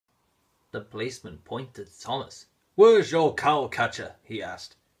The policeman pointed to Thomas. "Where's your cow-catcher?" he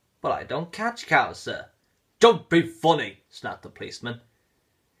asked. "But I don't catch cows, sir." "Don't be funny," snapped the policeman.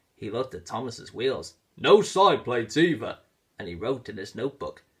 He looked at Thomas's wheels. "No side plates either," and he wrote in his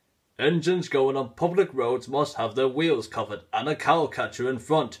notebook, "Engines going on public roads must have their wheels covered and a cow-catcher in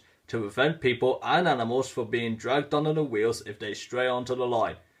front to prevent people and animals from being dragged under the wheels if they stray onto the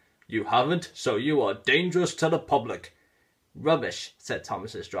line. You haven't, so you are dangerous to the public." "Rubbish," said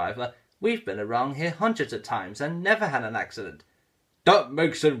Thomas's driver. "We've been around here hundreds of times and never had an accident." "That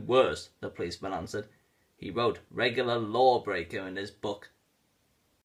makes it worse," the policeman answered. He wrote regular lawbreaker in his book.